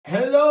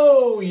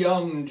Hello,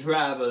 young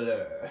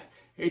traveler.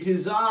 It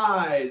is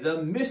I,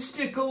 the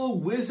mystical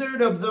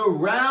wizard of the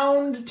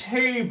Round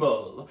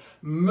Table,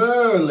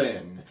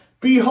 Merlin.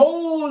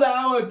 Behold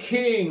our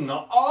king,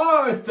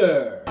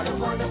 Arthur. What a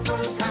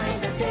wonderful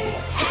kind of day.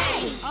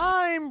 Hey!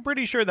 I'm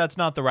pretty sure that's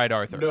not the right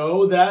Arthur.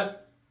 No,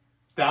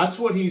 that's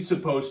what he's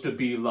supposed to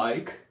be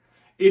like.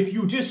 If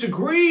you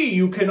disagree,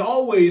 you can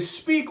always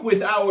speak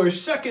with our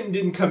second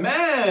in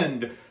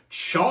command,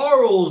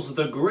 Charles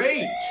the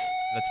Great.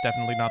 That's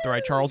definitely not the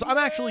right Charles. I'm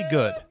actually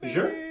good.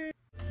 Sure.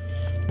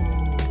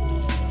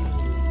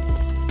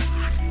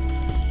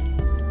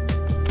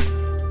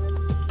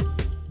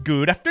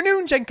 Good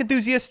afternoon, Jank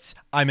enthusiasts.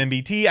 I'm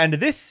MBT, and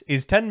this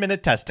is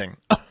 10-minute testing.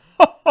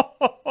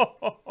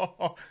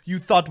 You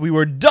thought we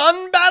were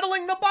done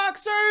battling the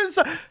boxers?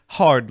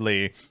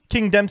 Hardly.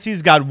 King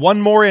Dempsey's got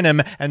one more in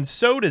him, and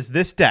so does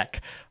this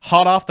deck.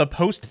 Hot off the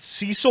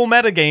post-Cecil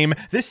metagame,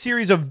 this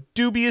series of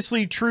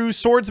dubiously true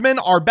swordsmen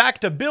are back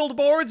to build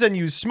boards and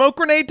use smoke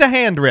grenade to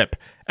hand rip.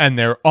 And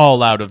they're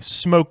all out of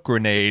smoke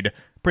grenade.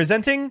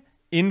 Presenting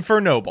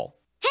Infernoble.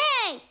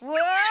 Hey!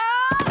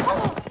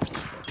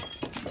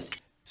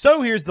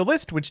 So here's the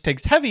list, which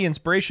takes heavy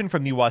inspiration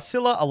from the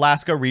Wasilla,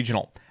 Alaska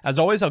Regional. As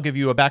always, I'll give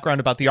you a background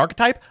about the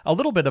archetype, a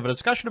little bit of a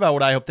discussion about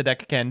what I hope the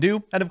deck can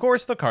do, and of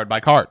course, the card by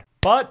card.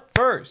 But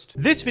first,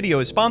 this video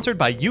is sponsored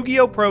by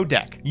Yu-Gi-Oh! Pro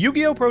Deck.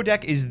 Yu-Gi-Oh! Pro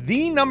Deck is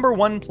the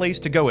 #1 place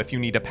to go if you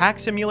need a pack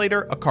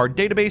simulator, a card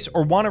database,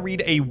 or want to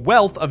read a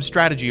wealth of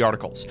strategy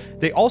articles.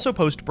 They also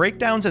post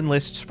breakdowns and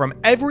lists from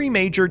every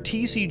major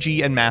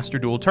TCG and Master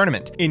Duel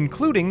tournament,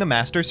 including the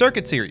Master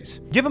Circuit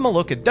series. Give them a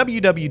look at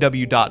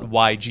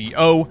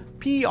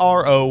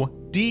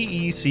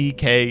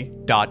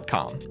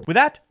www.ygoprodeck.com. With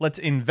that, let's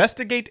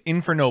investigate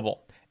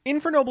Infernoble.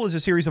 Infernoble is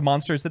a series of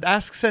monsters that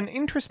asks an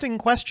interesting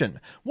question.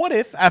 What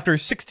if, after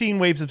 16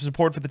 waves of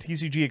support for the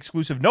TCG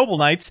exclusive Noble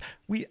Knights,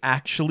 we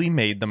actually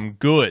made them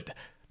good?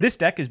 This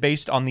deck is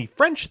based on the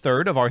French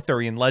third of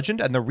Arthurian legend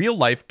and the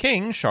real-life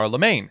king,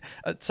 Charlemagne.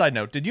 Side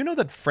note, did you know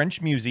that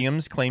French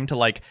museums claim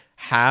to,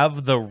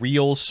 have the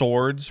real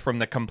swords from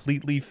the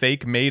completely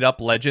fake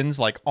made-up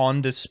legends,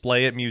 on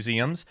display at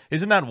museums?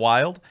 Isn't that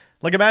wild?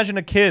 Imagine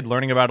a kid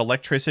learning about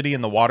electricity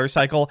and the water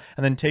cycle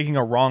and then taking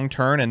a wrong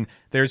turn, and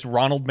there's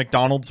Ronald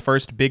McDonald's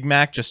first Big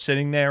Mac just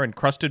sitting there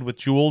encrusted with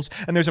jewels,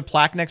 and there's a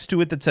plaque next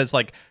to it that says,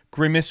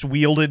 Grimace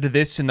wielded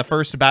this in the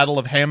first battle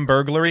of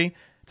Hamburglary.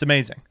 It's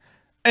amazing.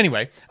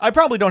 Anyway, I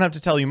probably don't have to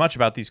tell you much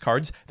about these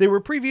cards. They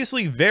were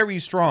previously very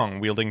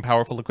strong, wielding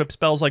powerful equipped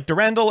spells like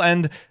Durandal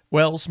and,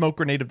 well, Smoke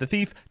Grenade of the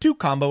Thief to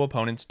combo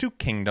opponents to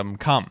Kingdom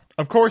Come.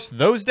 Of course,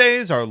 those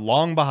days are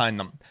long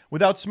behind them.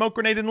 Without Smoke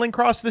Grenade and Link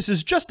Cross, this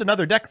is just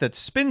another deck that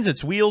spins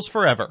its wheels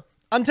forever.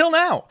 Until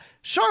now,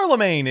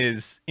 Charlemagne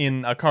is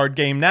in a card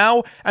game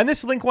now, and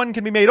this Link one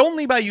can be made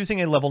only by using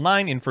a level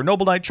 9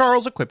 Infernoble Knight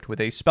Charles equipped with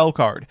a spell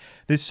card.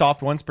 This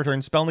soft once per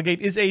turn spell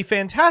negate is a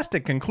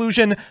fantastic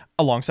conclusion,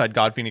 alongside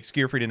God Phoenix,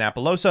 Gearfried, and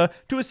Appaloosa,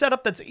 to a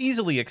setup that's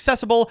easily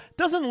accessible,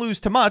 doesn't lose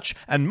to much,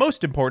 and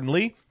most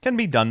importantly, can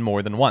be done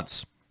more than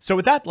once. So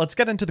with that, let's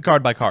get into the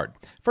card by card.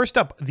 First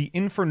up, the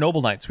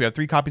Infernoble Knights. We have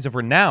 3 copies of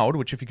Renowned,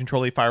 which if you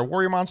control a Fire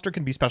Warrior monster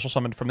can be special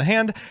summoned from the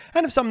hand,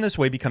 and if summoned this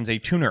way becomes a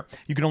tuner.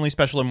 You can only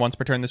special him once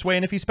per turn this way,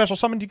 and if he's special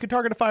summoned, you can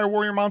target a Fire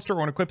Warrior monster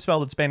or an equipped spell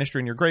that's banished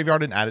in your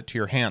graveyard and add it to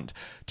your hand.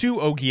 2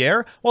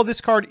 Ogier. While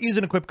this card is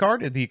an equipped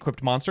card, the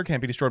equipped monster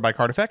can't be destroyed by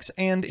card effects,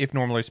 and if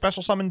normally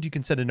special summoned, you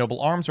can send a Noble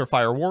Arms or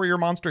Fire Warrior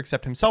monster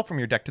except himself from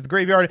your deck to the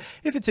graveyard.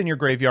 If it's in your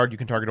graveyard, you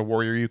can target a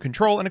warrior you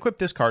control and equip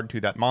this card to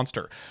that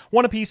monster.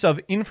 1 apiece of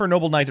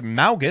Infernoble Knight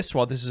Maugus.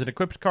 While this is an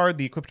equipped card,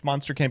 the equipped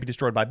monster can't be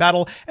destroyed by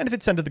battle, and if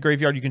it's sent to the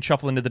graveyard, you can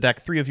shuffle into the deck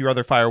 3 of your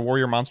other Fire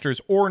Warrior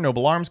monsters or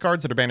Noble Arms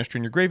cards that are banished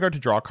in your graveyard to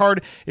draw a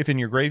card. If in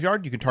your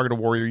graveyard, you can target a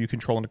warrior you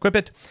control and equip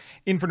it.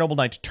 Infernoble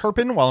Knight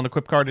Turpin. While an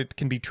equipped card, it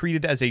can be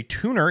treated as a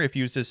tuner if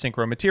used as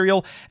synchro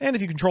material, and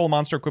if you control a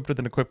monster equipped with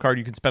an equipped card,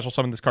 you can special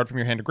summon this card from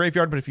your hand to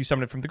graveyard, but if you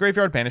summon it from the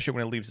graveyard, banish it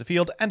when it leaves the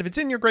field, and if it's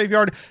in your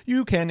graveyard,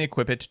 you can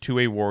equip it to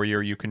a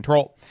warrior you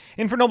control.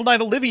 Infernoble Knight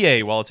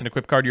Olivier. While it's an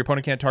equipped card, your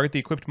opponent can't target the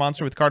equipped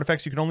monster with card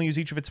effects. You can only use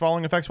each of its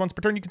following effects once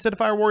per turn. You can set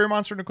a Fire Warrior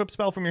monster and equip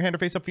spell from your hand or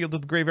face up field to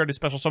the graveyard to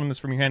special summon this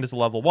from your hand as a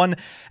level 1,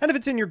 and if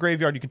it's in your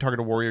graveyard, you can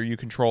target a warrior you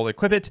control,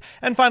 equip it.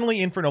 And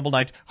finally, Infernoble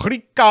Knight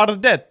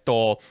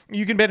Ricardetto.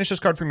 You can banish this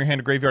card from your hand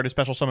to graveyard to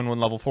special summon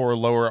one level 4 or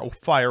lower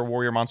Fire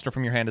Warrior monster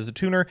from your hand as a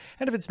tuner,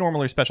 and if it's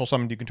normally special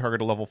summoned, you can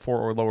target a level 4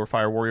 or lower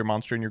Fire Warrior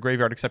monster in your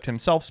graveyard except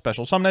himself,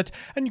 special summon it,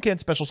 and you can't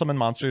special summon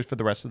monsters for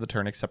the rest of the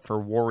turn except for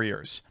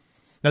warriors.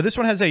 Now, this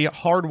one has a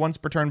hard once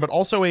per turn, but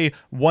also a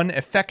 1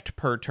 effect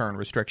per turn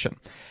restriction.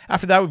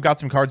 After that, we've got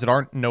some cards that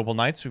aren't Noble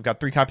Knights. We've got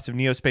 3 copies of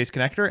Neospace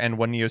Connector and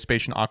 1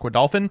 Neospatian Aqua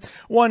Dolphin,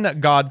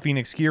 1 God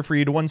Phoenix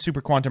Gearfried, 1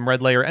 Super Quantum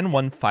Red Layer, and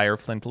 1 Fire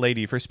Flint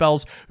Lady. For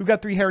spells, we've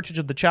got 3 Heritage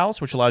of the Chalice,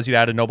 which allows you to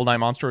add a Noble Knight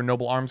monster or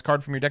Noble Arms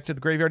card from your deck to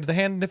the graveyard to the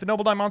hand, and if a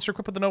Noble Knight monster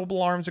equipped with the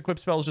Noble Arms equipped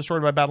spell is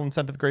destroyed by battle and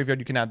sent to the graveyard,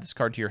 you can add this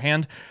card to your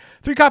hand.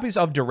 3 copies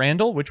of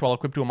Durandal, which while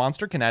equipped to a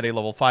monster can add a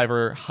level 5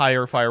 or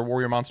higher Fire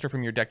Warrior monster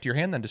from your deck to your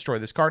hand, then destroy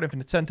this card. If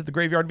it's sent to the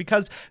graveyard.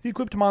 Because the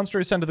equipped monster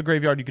is sent to the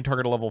graveyard, you can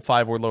target a level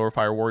 5 or lower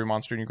fire warrior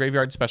monster in your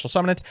graveyard, special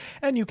summon it,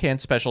 and you can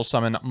special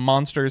summon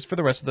monsters for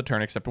the rest of the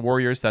turn except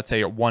warriors. That's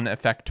a 1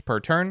 effect per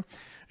turn.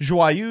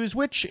 Joyeuse,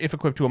 which, if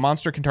equipped to a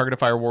monster, can target a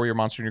fire warrior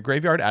monster in your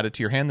graveyard, add it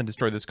to your hand, then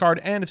destroy this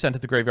card, and if sent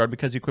to the graveyard,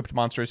 because the equipped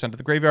monster is sent to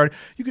the graveyard,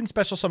 you can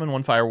special summon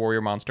 1 fire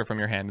warrior monster from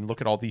your hand. And look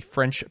at all the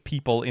French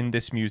people in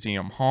this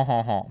museum. Ha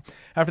ha ha.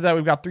 After that,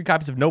 we've got 3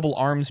 copies of Noble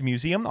Arms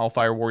Museum. All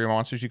fire warrior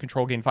monsters you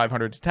control gain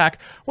 500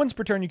 attack. Once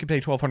per turn, you can pay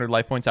 1,200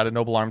 life points, add a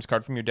Noble Arms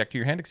card from your deck to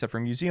your hand, except for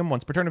Museum.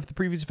 Once per turn, if the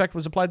previous effect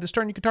was applied this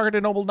turn, you can target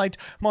a Noble Knight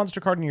monster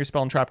card in your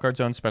spell and trap card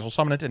zone, special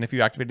summon it, and if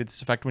you activated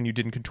this effect when you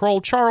didn't control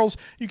Charles,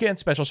 you can't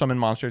special summon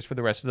monsters for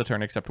the rest of the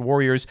turn except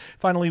warriors.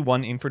 Finally,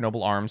 1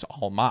 Infernoble Arms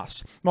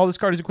Almas. While this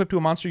card is equipped to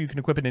a monster, you can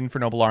equip an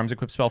Infernoble Arms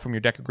equipped spell from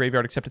your deck or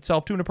graveyard except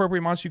itself to an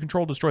appropriate monster you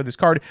control, destroy this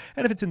card,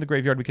 and if it's in the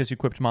graveyard because the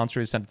equipped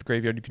monster is sent to the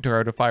graveyard, you can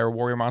target a fire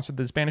warrior monster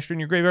that is banished in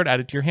your graveyard, add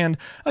it to your hand.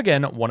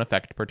 Again, 1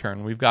 effect per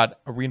turn. We've got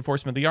a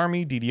Reinforcement of the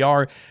Army,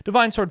 DDR,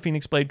 Divine Sword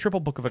Phoenix Blade, Triple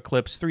Book of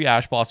Eclipse, 3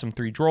 Ash Blossom,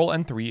 3 Droll,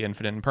 and 3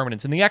 Infinite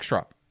Impermanence in the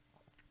extra.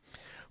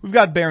 We've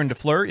got Baron de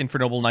Fleur,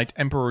 Infernoble Knight,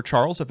 Emperor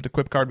Charles. If an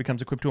equipped card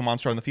becomes equipped to a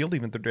monster on the field,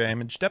 even at the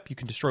damage step, you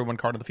can destroy 1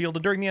 card on the field.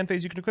 And during the end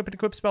phase, you can equip an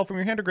equipped spell from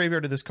your hand or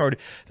graveyard to this card.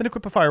 Then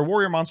equip a fire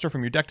warrior monster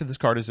from your deck to this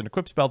card as an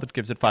equipped spell that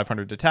gives it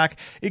 500 attack.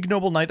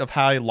 Ignoble Knight of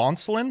High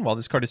Launcelin. While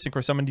this card is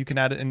synchro summoned, you can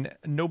add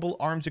a Noble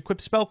Arms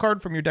equipped spell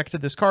card from your deck to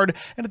this card.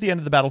 And at the end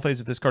of the battle phase,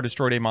 if this card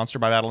destroyed a monster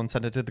by battle and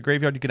sent it to the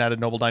graveyard, you can add a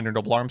Noble Knight or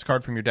Noble Arms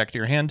card from your deck to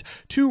your hand.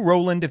 2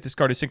 Roland. If this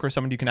card is synchro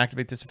summoned, you can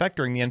activate this effect.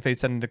 During the end phase,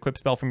 send an equipped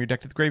spell from your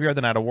deck to the graveyard,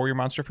 then add a warrior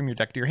monster from your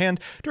deck to your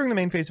hand. During the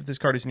main phase, if this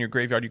card is in your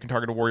graveyard, you can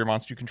target a warrior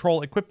monster you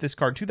control, equip this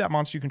card to that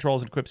monster you control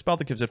as an equipped spell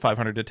that gives it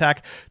 500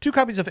 attack. 2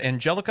 copies of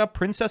Angelica,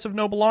 Princess of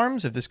Noble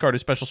Arms. If this card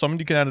is special summoned,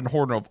 you can add a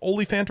Horde of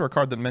Oliphant or a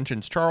card that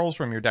mentions Charles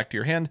from your deck to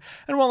your hand.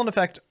 And while an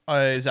effect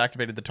is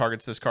activated that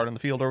targets this card on the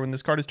field, or when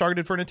this card is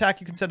targeted for an attack,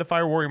 you can send a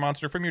fire warrior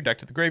monster from your deck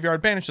to the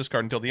graveyard, banish this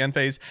card until the end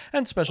phase,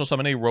 and special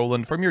summon a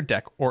Roland from your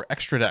deck or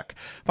extra deck.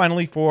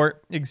 Finally,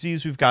 for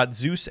Xyz, we've got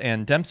Zeus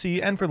and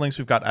Dempsey, and for Lynx,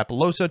 we've got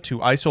Apollosa, 2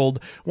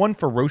 Isold, 1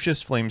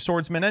 Ferocious Flame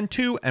Swordsman, and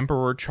 2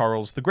 Emperor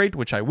Charles the Great,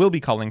 which I will be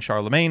calling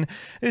Charlemagne.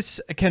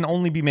 This can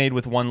only be made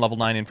with 1 level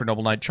 9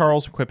 Infernoble Knight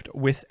Charles equipped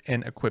with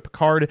an equip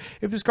card.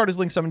 If this card is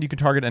link summoned, you can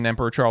target an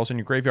Emperor Charles in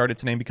your graveyard.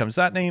 Its name becomes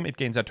that name. It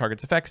gains that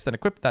target's effects, then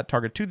equip that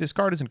target to this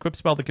card as an equip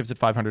spell that gives it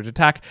 500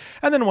 attack.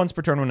 And then once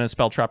per turn, when a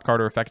spell, trap card,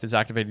 or effect is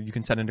activated, you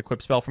can send an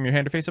equip spell from your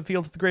hand or face-up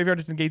field to the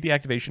graveyard to negate the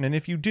activation. And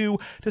if you do,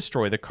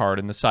 destroy the card.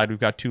 In the side, we've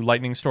got 2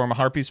 Lightning Storm, a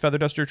Harpies, Feather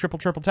Duster, triple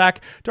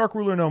attack, Dark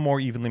Ruler no more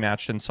evenly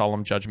matched, and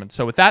Solemn Judgment.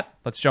 So with that,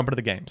 let's jump into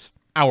the games.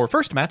 Our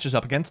first match is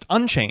up against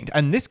Unchained,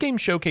 and this game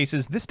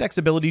showcases this deck's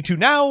ability to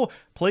now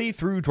play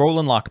through Droll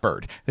and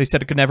Lockbird. They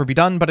said it could never be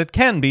done, but it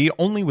can be,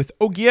 only with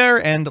Ogier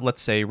and,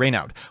 let's say,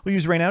 Raynaud. We'll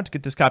use Raynaud to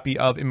get this copy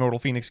of Immortal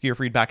Phoenix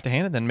Gearfried back to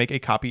hand, and then make a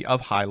copy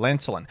of High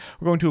Lancelin.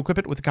 We're going to equip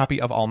it with a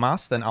copy of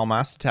Almas, then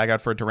Almas to tag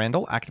out for a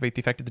Durandal, activate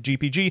the effect of the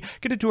GPG,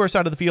 get it to our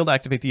side of the field,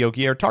 activate the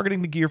Ogier,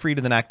 targeting the Gearfried,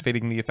 and then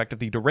activating the effect of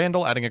the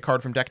Durandal, adding a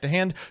card from deck to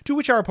hand, to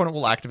which our opponent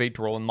will activate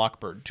Droll and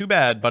Lockbird. Too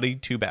bad, buddy,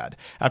 too bad.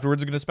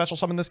 Afterwards, we're going to special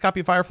summon this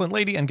copy of Fireflint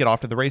Lady and get off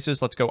to the races.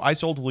 Let's go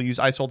Isold. We'll use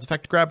Isold's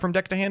effect to grab from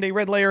deck to hand a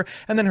red layer,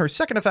 and then her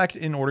second effect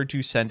in order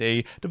to send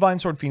a Divine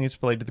Sword Phoenix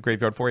Blade to the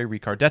graveyard for a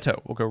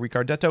Ricardetto. We'll go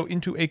Ricardetto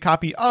into a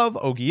copy of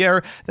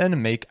Ogier,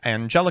 then make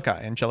Angelica.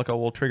 Angelica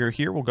will trigger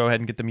here. We'll go ahead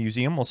and get the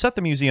Museum. We'll set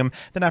the Museum.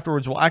 Then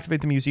afterwards, we'll activate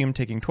the Museum,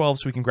 taking 12,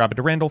 so we can grab a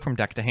Durandal from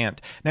deck to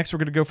hand. Next, we're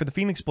going to go for the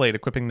Phoenix Blade,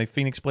 equipping the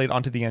Phoenix Blade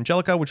onto the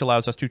Angelica, which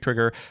allows us to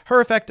trigger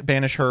her effect,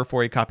 banish her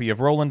for a copy of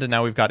Roland, and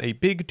now we've got a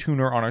big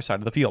tuner on our side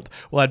of the field.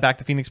 We'll add back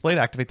the Phoenix Blade,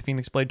 activate the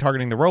Phoenix Blade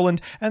targeting the Roland,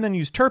 and then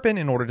use Turpin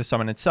in order to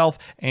summon itself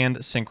and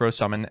synchro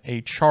summon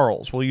a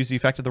Charles. We'll use the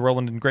effect of the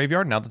Roland in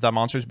graveyard. Now that that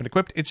monster has been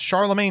equipped, it's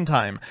Charlemagne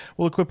time.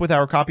 We'll equip with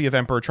our copy of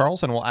Emperor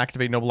Charles, and we'll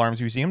activate Noble Arms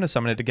Museum to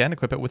summon it again,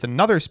 equip it with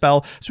another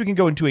spell, so we can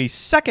go into a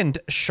second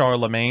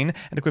Charlemagne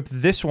and equip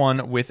this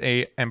one with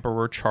a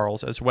Emperor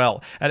Charles as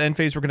well. At end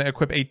phase, we're going to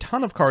equip a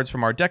ton of cards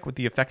from our deck with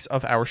the effects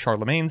of our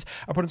Charlemagnes.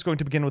 Our opponent's going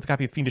to begin with a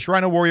copy of Fiendish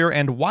Rhino Warrior,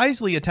 and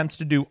wisely attempts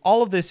to do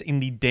all of this in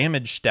the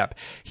damage step.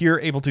 Here,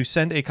 able to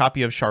send a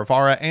copy of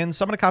Sharvara and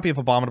summon a copy of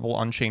Abominable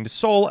Unchained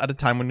Soul at a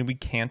time when we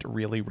can't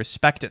really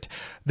respect it.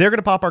 They're going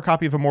to pop our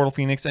copy of Immortal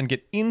Phoenix and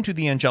get into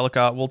the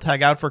Angelica. We'll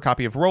tag out for a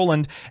copy of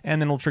Roland,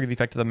 and then we'll trigger the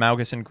effect of the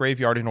Maugus in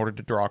graveyard in order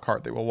to draw a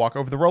card. They will walk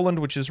over the Roland,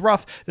 which is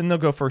rough. Then they'll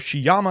go for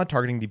Shiyama,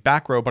 targeting the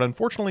back row, but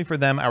unfortunately for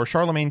them, our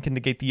Charlemagne can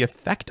negate the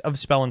effect of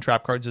spell and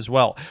trap cards as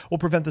well. We'll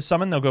prevent the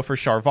summon. They'll go for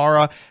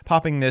Sharvara,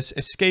 popping this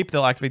Escape.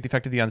 They'll activate the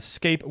effect of the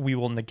Unscape. We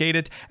will negate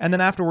it, and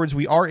then afterwards,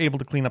 we are able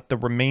to clean up the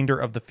remainder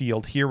of the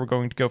field. Here, we're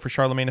going to go for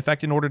Charlemagne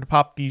effect in order to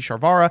pop the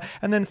Sharvara, Sharvara,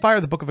 and then fire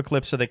the Book of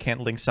Eclipse so they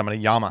can't link summon a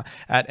Yama.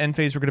 At end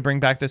phase, we're going to bring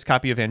back this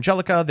copy of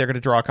Angelica. They're going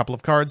to draw a couple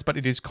of cards, but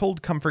it is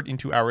Cold Comfort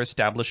into our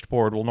established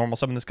board. We'll normal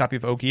summon this copy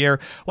of Ogier.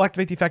 We'll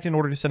activate the effect in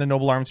order to send a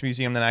Noble Arms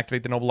Museum, then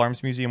activate the Noble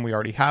Arms Museum we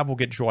already have. We'll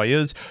get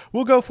Joyeuse.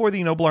 We'll go for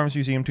the Noble Arms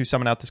Museum to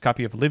summon out this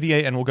copy of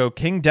Olivier, and we'll go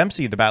King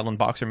Dempsey, the Battling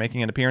Boxer,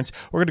 making an appearance.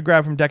 We're going to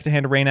grab from deck to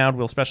hand a Raynaud.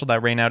 We'll special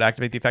that Raynaud,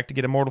 activate the effect to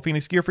get Immortal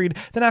Phoenix Gearfried.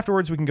 Then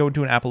afterwards, we can go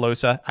into an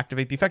Apollosa,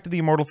 activate the effect of the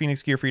Immortal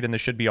Phoenix Gearfried, and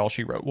this should be all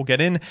she wrote. We'll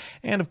get in,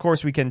 and of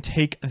course, we can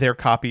take their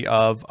copy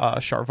of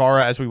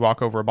Sharvara as we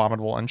walk over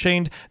Abominable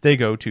Unchained. They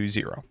go to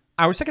 0.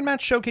 Our second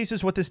match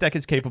showcases what this deck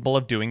is capable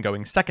of doing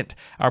going second.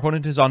 Our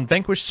opponent is on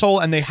Vanquished Soul,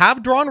 and they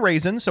have drawn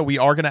Raisin, so we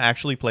are going to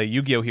actually play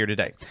Yu-Gi-Oh! Here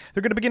today.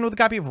 They're going to begin with a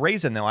copy of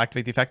Raisin. They'll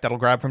activate the effect that'll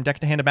grab from deck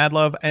to hand a Mad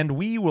Love, and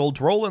we will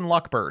Droll and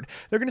Luckbird.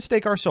 They're going to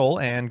stake our soul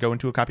and go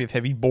into a copy of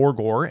Heavy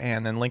Borgor,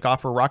 and then link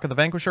off for Rock of the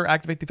Vanquisher,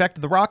 activate the effect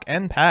of the Rock,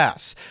 and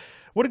pass.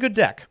 What a good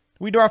deck.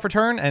 We draw for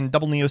turn, and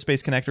double Neo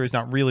Space Connector is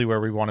not really where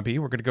we want to be.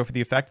 We're going to go for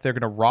the effect. They're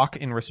going to Rock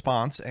in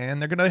response,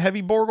 and they're going to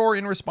Heavy Borgor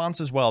in response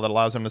as well. That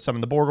allows them to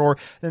summon the Borgor,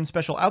 then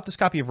special out this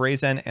copy of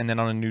Raisin, and then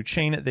on a new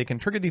chain, they can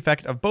trigger the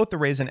effect of both the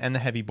Raisin and the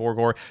Heavy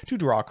Borgor to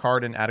draw a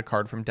card and add a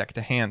card from deck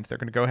to hand. They're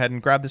going to go ahead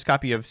and grab this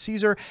copy of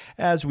Caesar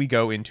as we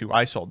go into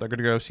Isold. They're going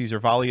to go Caesar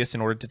Valius in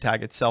order to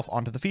tag itself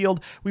onto the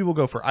field. We will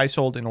go for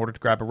Isold in order to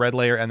grab a red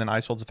layer, and then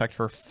Isold's effect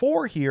for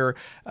 4 here.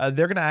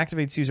 They're going to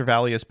activate Caesar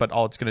Valius, but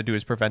all it's going to do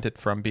is prevent it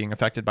from being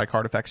affected by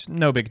card effects.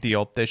 No big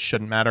deal. This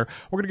shouldn't matter.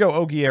 We're going to go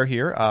Ogier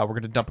here. We're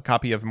going to dump a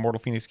copy of Immortal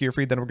Phoenix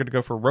Gearfried. Then we're going to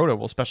go for Rhoda.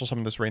 We'll special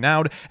summon this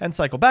Raynaud and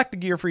cycle back the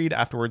Gearfried.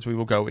 Afterwards, we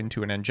will go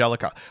into an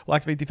Angelica. We'll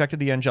activate the effect of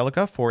the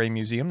Angelica for a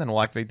museum. Then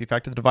we'll activate the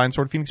effect of the Divine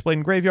Sword Phoenix Blade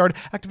in Graveyard.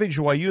 Activate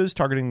Joyeuse,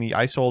 targeting the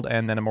Isold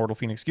and then Immortal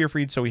Phoenix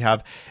Gearfried. So we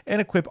have an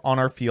equip on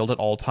our field at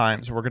all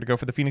times. We're going to go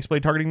for the Phoenix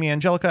Blade, targeting the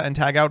Angelica, and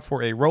tag out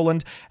for a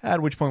Roland,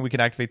 at which point we can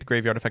activate the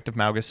Graveyard effect of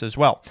Maugus as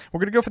well. We're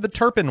going to go for the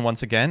Turpin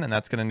once again, and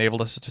that's going to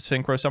enable us to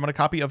synchro summon a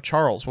copy of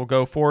Charles. We'll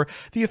go for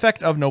the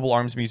effect of Noble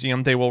Arms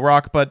Museum. They will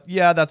rock, but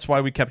yeah, that's why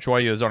we kept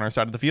Joyeuse on our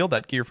side of the field.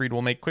 That Gearfried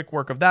will make quick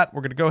work of that.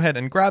 We're going to go ahead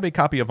and grab a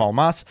copy of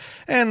Almas,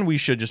 and we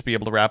should just be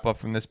able to wrap up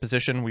from this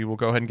position. We will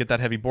go ahead and get that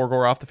Heavy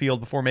Borgor off the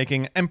field before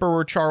making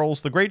Emperor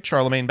Charles the Great,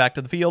 Charlemagne, back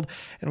to the field,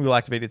 and we will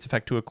activate its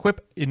effect to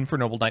equip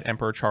Infernoble Knight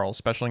Emperor Charles,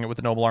 specialing it with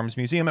the Noble Arms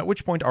Museum, at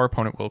which point our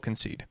opponent will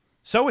concede.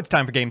 So it's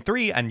time for game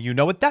 3, and you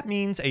know what that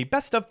means, a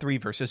best of 3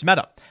 versus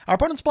meta. Our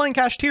opponent's playing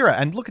Kashtira,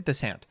 and look at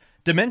this hand.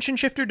 Dimension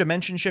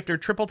Shifter,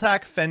 Triple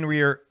Tack,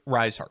 Fenrir,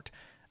 Riseheart.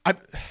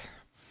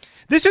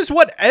 This is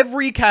what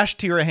every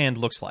Kashtira hand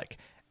looks like,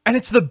 and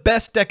it's the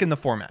best deck in the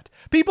format.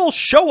 People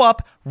show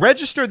up,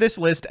 register this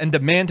list, and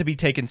demand to be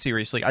taken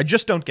seriously. I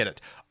just don't get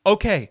it.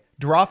 Okay,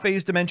 draw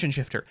phase Dimension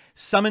Shifter,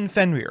 summon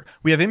Fenrir.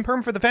 We have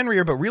Imperm for the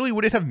Fenrir, but really,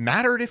 would it have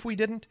mattered if we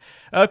didn't?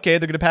 Okay,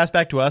 they're going to pass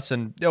back to us,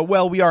 and,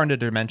 well, we are into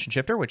Dimension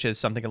Shifter, which is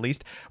something at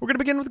least. We're going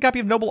to begin with a copy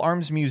of Noble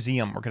Arms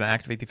Museum. We're going to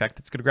activate the effect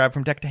that's going to grab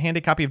from deck to hand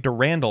a copy of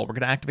Durandal. We're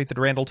going to activate the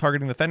Durandal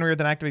targeting the Fenrir,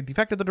 then activate the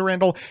effect of the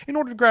Durandal in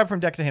order to grab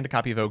from deck to hand a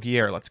copy of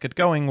Ogier. Let's get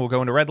going. We'll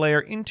go into red layer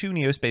into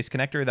Neo Space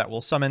Connector. That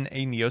will summon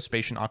a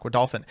Neo-Spatian Aqua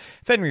Dolphin.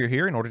 Fenrir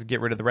here in order to get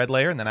rid of the red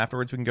layer, and then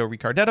afterwards we can go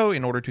Ricardetto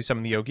in order to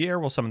summon the Ogier.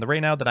 We'll summon the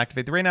Raynaud, then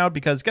activate the Raynaud,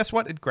 because guess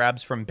what? It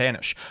grabs from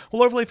Banish.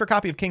 We'll overlay for a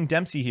copy of King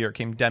Dempsey here.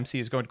 King Dempsey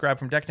is going to grab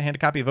from deck to hand a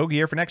copy of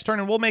Ogier for next turn,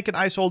 and we'll make an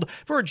Isold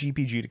for a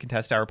GPG to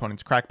contest our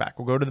opponent's crackback.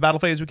 We'll go to the battle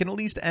phase. We can at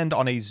least end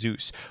on a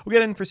Zeus. We'll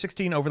get in for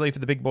 16, overlay for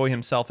the big boy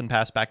himself, and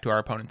pass back to our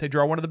opponent. They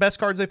draw one of the best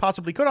cards they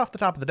possibly could off the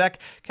top of the deck,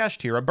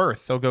 Kashtira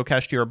Birth. They'll go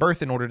Kashtira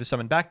Birth in order to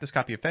summon back this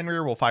copy of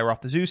Fenrir. We'll fire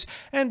off the Zeus,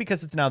 and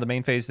because it's now the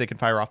main phase, they can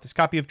fire off this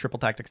copy of Triple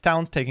Tactics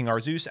Talons, taking our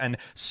Zeus and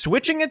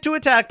switching it to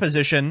attack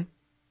position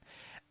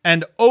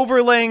and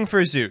overlaying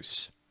for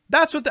Zeus.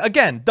 That's what,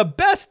 again, the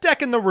best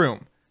deck in the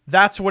room.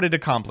 That's what it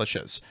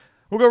accomplishes.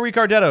 We'll go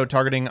Ricardetto,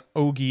 targeting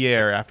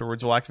Ogier.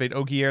 Afterwards, we'll activate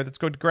Ogier. That's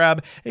going to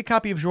grab a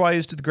copy of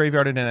Joyeuse to the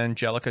graveyard and an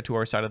Angelica to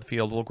our side of the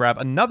field. We'll grab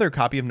another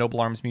copy of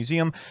Noble Arms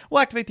Museum.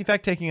 We'll activate the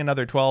effect, taking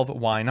another 12.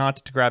 Why not?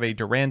 To grab a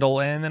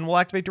Durandal, and then we'll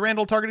activate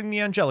Durandal, targeting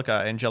the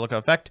Angelica. Angelica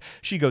effect.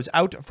 She goes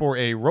out for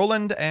a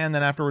Roland, and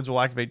then afterwards,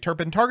 we'll activate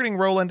Turpin, targeting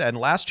Roland. And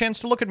last chance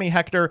to look at me,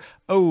 Hector.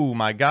 Oh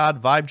my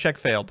god, vibe check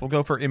failed. We'll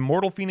go for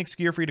Immortal Phoenix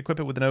Gearfried, equip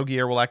it with an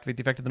Ogier. We'll activate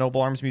the effect of the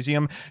Noble Arms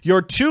Museum.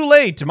 You're too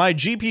late. My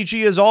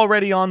GPG is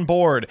already on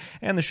board.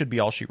 And this should be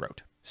all she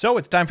wrote. So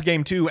it's time for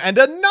game 2, and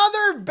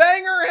another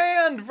banger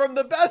hand from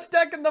the best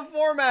deck in the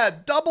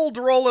format. Double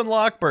Droll and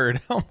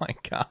Lockbird. Oh my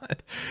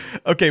god.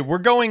 Okay, we're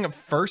going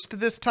first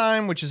this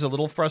time, which is a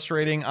little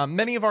frustrating.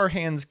 Many of our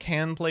hands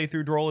can play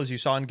through Droll, as you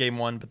saw in game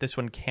 1, but this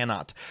one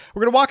cannot.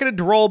 We're going to walk into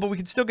Droll, but we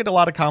can still get a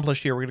lot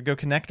accomplished here. We're going to go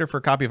Connector for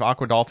a copy of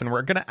Aqua Dolphin.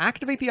 We're going to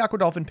activate the Aqua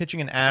Dolphin,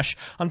 pitching an Ash.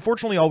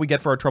 Unfortunately, all we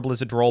get for our trouble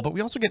is a Droll, but we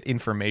also get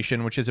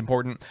information, which is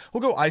important. We'll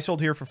go Isold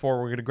here for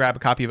 4. We're going to grab a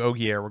copy of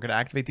Ogier. We're going to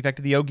activate the effect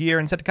of the Ogier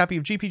and set a copy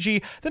of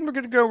GPG Then we're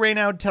going to go right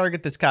now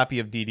target this copy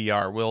of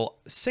DDR. We'll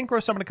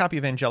synchro summon a copy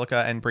of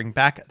Angelica and bring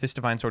back this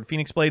Divine Sword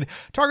Phoenix Blade,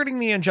 targeting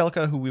the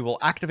Angelica, who we will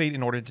activate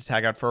in order to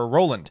tag out for a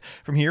Roland.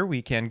 From here,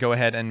 we can go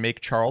ahead and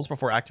make Charles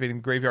before activating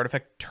the graveyard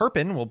effect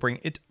Turpin. We'll bring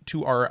it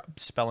to our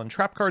spell and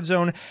trap card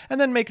zone, and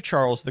then make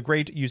Charles the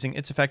Great using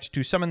its effect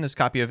to summon this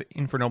copy of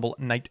Infernoble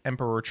Knight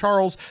Emperor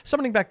Charles,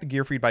 summoning back the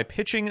Gearfried by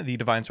pitching the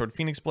Divine Sword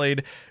Phoenix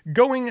Blade,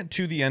 going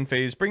to the end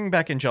phase, bringing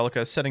back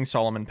Angelica, setting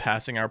Solomon,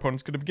 passing. Our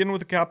opponent's going to begin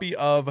with a copy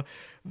of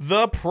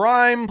the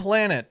Prime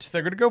Planet.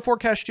 They're going to go for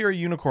Kashtira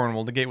Unicorn.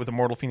 We'll negate with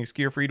Immortal Phoenix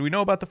Gearfried. We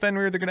know about the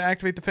Fenrir. They're going to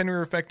activate the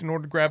Fenrir effect in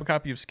order to grab a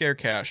copy of Scare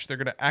Cash. They're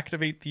going to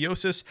activate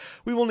Theosis.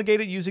 We will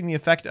negate it using the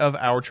effect of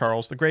our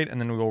Charles the Great,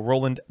 and then we will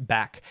Roland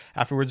back.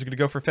 Afterwards, we're going to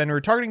go for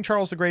Fenrir, targeting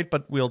Charles the Great,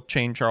 but we'll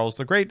chain Charles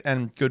the Great,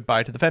 and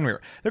goodbye to the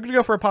Fenrir. They're going to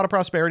go for a Pot of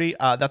Prosperity.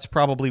 That's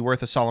probably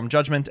worth a Solemn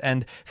Judgment,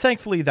 and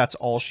thankfully, that's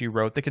all she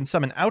wrote. They can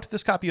summon out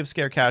this copy of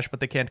Scare Cash, but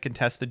they can't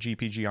contest the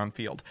GPG on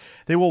field.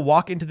 They will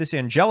walk into this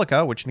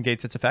Angelica, which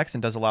negates its effects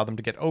and does allow them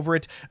to get over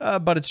it,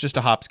 but it's just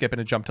a hop, skip,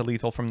 and a jump to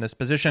lethal from this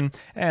position,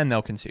 and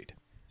they'll concede.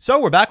 So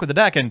we're back with the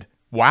deck, and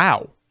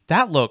wow,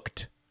 that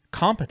looked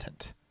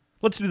competent.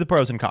 Let's do the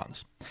pros and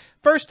cons.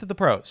 First, the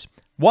pros.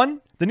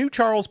 1. The new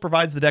Charles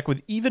provides the deck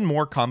with even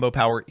more combo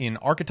power in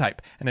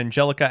Archetype, and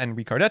Angelica and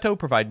Ricardetto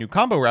provide new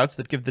combo routes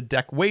that give the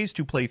deck ways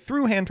to play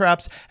through hand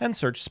traps and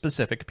search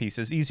specific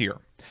pieces easier.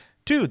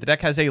 2. The deck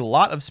has a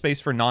lot of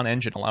space for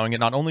non-engine, allowing it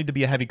not only to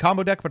be a heavy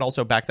combo deck, but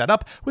also back that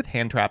up with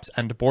hand traps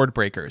and board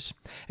breakers.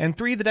 And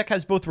 3. The deck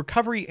has both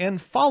recovery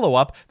and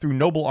follow-up through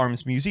Noble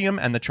Arms Museum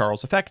and the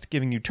Charles effect,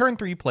 giving you turn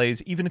 3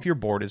 plays even if your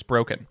board is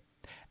broken.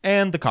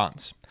 And the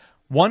cons.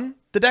 1.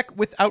 The deck,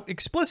 without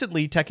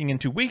explicitly teching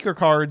into weaker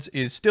cards,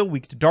 is still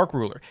weak to Dark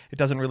Ruler. It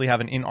doesn't really have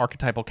an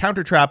in-archetypal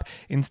counter trap.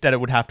 Instead, it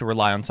would have to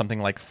rely on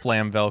something like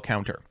Flamvel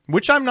counter,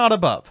 which I'm not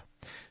above.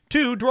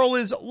 2. Droll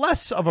is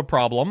less of a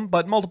problem,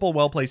 but multiple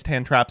well-placed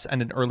hand traps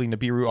and an early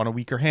Nibiru on a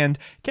weaker hand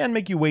can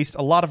make you waste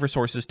a lot of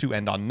resources to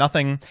end on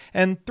nothing.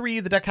 And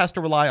 3. The deck has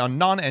to rely on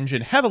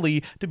non-engine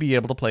heavily to be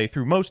able to play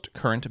through most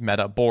current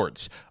meta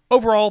boards.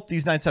 Overall,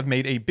 these Knights have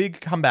made a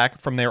big comeback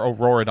from their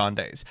Auroradon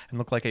days, and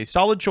look like a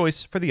solid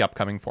choice for the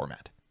upcoming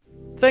format.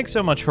 Thanks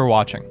so much for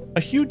watching.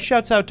 A huge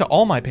shouts out to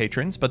all my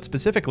patrons, but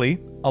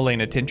specifically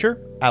Elena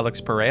Tincher,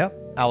 Alex Perea,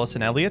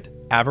 Allison Elliott,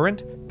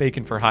 Averant,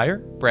 Bacon for Hire,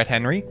 Brett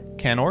Henry,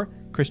 Canor,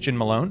 Christian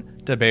Malone,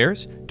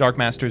 DeBears,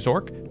 Darkmaster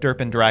Zork,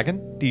 Derpin Dragon,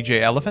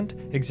 DJ Elephant,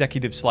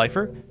 Executive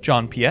Slifer,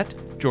 John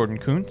Piet, Jordan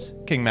Kuntz,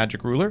 King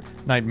Magic Ruler,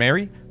 Knight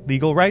Mary,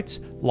 Legal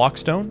Rights,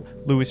 Lockstone,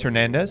 Luis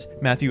Hernandez,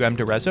 Matthew M.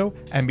 DeRezzo,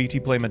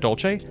 MBT Play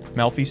Madolce,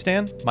 Melfi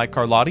Stan, Mike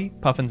Carlotti,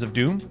 Puffins of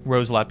Doom,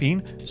 Rose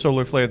Lapine,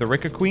 Solar Flare the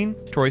Ricka Queen,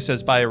 Troy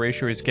Says By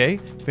Erasure is Gay,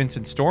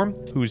 Vincent Storm,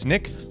 Who's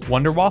Nick,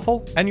 Wonder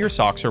Waffle, and Your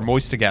Socks Are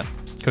Moist Again.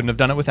 Couldn't have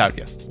done it without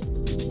you.